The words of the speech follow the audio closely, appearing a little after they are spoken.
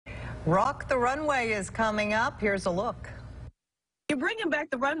Rock the Runway is coming up. Here's a look. You're bringing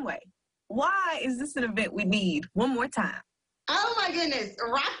back the runway. Why is this an event we need? One more time. Oh my goodness,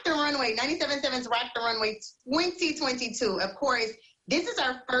 Rock the Runway, 97.7's Rock the Runway 2022. Of course, this is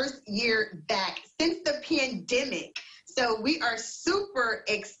our first year back since the pandemic. So we are super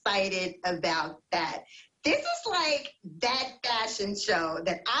excited about that. This is like that fashion show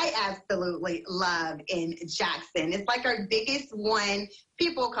that I absolutely love in Jackson. It's like our biggest one.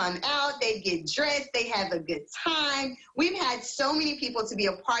 People come out, they get dressed, they have a good time. We've had so many people to be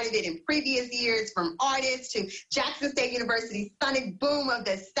a part of it in previous years, from artists to Jackson State University's Sonic Boom of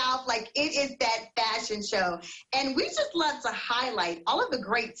the South. Like, it is that fashion show. And we just love to highlight all of the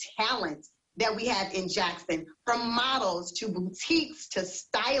great talent that we have in Jackson, from models to boutiques to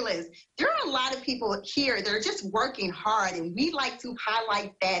stylists. There are a lot of people here that are just working hard, and we like to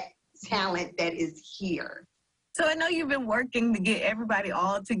highlight that talent that is here. So I know you've been working to get everybody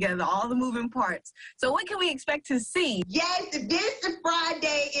all together, all the moving parts. So what can we expect to see? Yes, this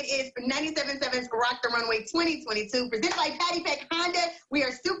Friday, it is 97.7's Rock the Runway 2022, presented by Patty Peck Honda. We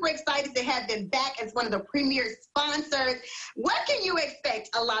are super excited to have them back as one of the premier sponsors. What can you expect?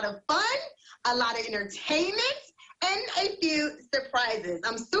 A lot of fun, a lot of entertainment, and a few surprises.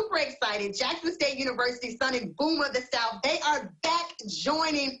 I'm super excited. Jackson State University, Sonic Boom of the South, they are back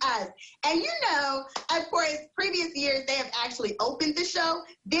joining us. And you know, of course, previous years, they have actually opened the show.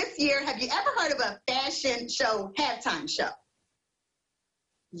 This year, have you ever heard of a fashion show halftime show?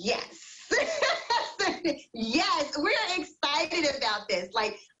 Yes. Yes, we're excited about this.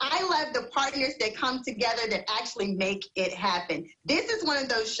 Like, I love the partners that come together that actually make it happen. This is one of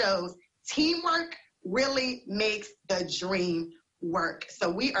those shows. Teamwork really makes the dream work. So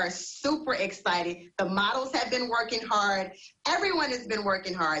we are super excited. The models have been working hard. Everyone has been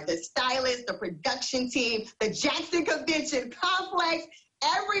working hard. The stylists, the production team, the Jackson Convention Complex,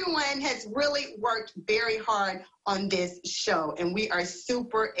 everyone has really worked very hard on this show, and we are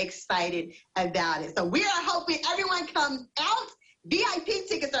super excited about it. So we are hoping everyone comes out. VIP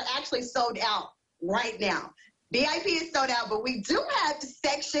tickets are actually sold out right now. VIP is sold out, but we do have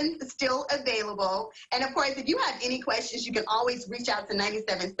sections still available. And of course, if you have any questions, you can always reach out to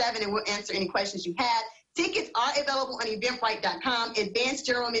 97.7 and we'll answer any questions you have. Tickets are available on Eventbrite.com. Advanced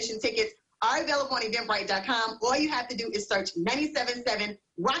general admission tickets are available on Eventbrite.com. All you have to do is search 97.7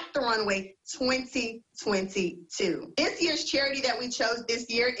 Rock the Runway 2022. This year's charity that we chose this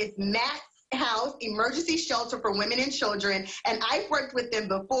year is Matt's House Emergency Shelter for Women and Children, and I've worked with them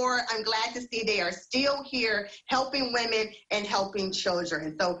before. I'm glad to see they are still here helping women and helping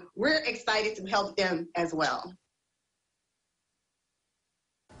children. So we're excited to help them as well.